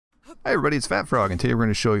Hi everybody, it's Fat Frog, and today we're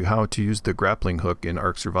going to show you how to use the grappling hook in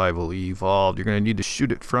Ark Survival Evolved. You're going to need to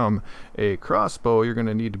shoot it from a crossbow. You're going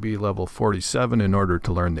to need to be level 47 in order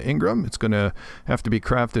to learn the Ingram. It's going to have to be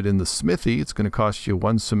crafted in the smithy. It's going to cost you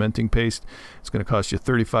 1 cementing paste. It's going to cost you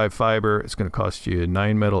 35 fiber. It's going to cost you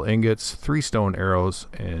 9 metal ingots, 3 stone arrows,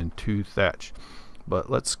 and 2 thatch. But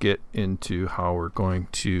let's get into how we're going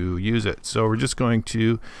to use it. So we're just going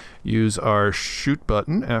to use our shoot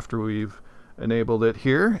button after we've enabled it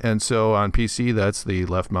here, and so on PC that's the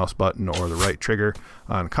left mouse button or the right trigger.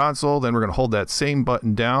 On console, then we're going to hold that same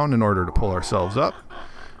button down in order to pull ourselves up,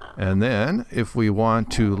 and then if we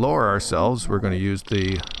want to lower ourselves, we're going to use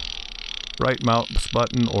the right mouse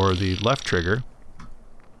button or the left trigger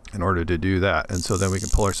in order to do that. And so then we can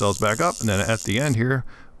pull ourselves back up, and then at the end here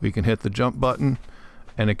we can hit the jump button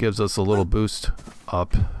and it gives us a little boost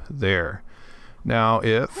up there. Now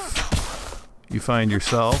if you find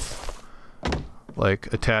yourself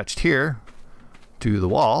like attached here to the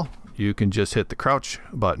wall, you can just hit the crouch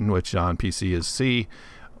button, which on PC is C,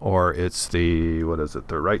 or it's the, what is it,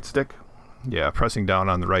 the right stick? Yeah, pressing down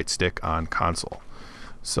on the right stick on console.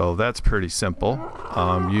 So that's pretty simple.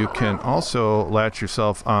 You can also latch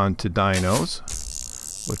yourself onto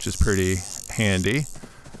dinos, which is pretty handy.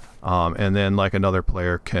 And then like another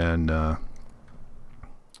player can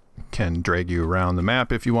drag you around the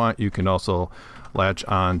map if you want. You can also latch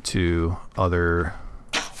on to other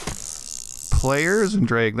players and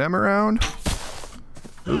drag them around.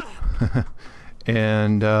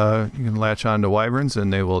 And you can latch on to wyverns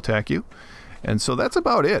and they will attack you. And so that's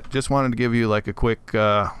about it. Just wanted to give you like a quick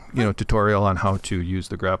tutorial on how to use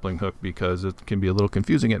the grappling hook, because it can be a little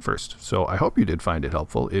confusing at first. So I hope you did find it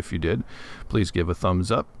helpful. If you did, please give a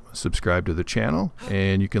thumbs up, subscribe to the channel,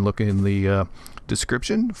 and you can look in the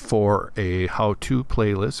description for a how-to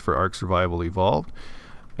playlist for Ark Survival Evolved.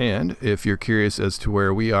 And if you're curious as to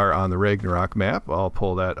where we are on the Ragnarok map, I'll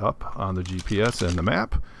pull that up on the GPS and the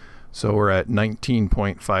map. So we're at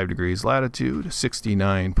 19.5 degrees latitude,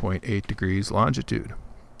 69.8 degrees longitude.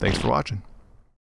 Thanks for watching.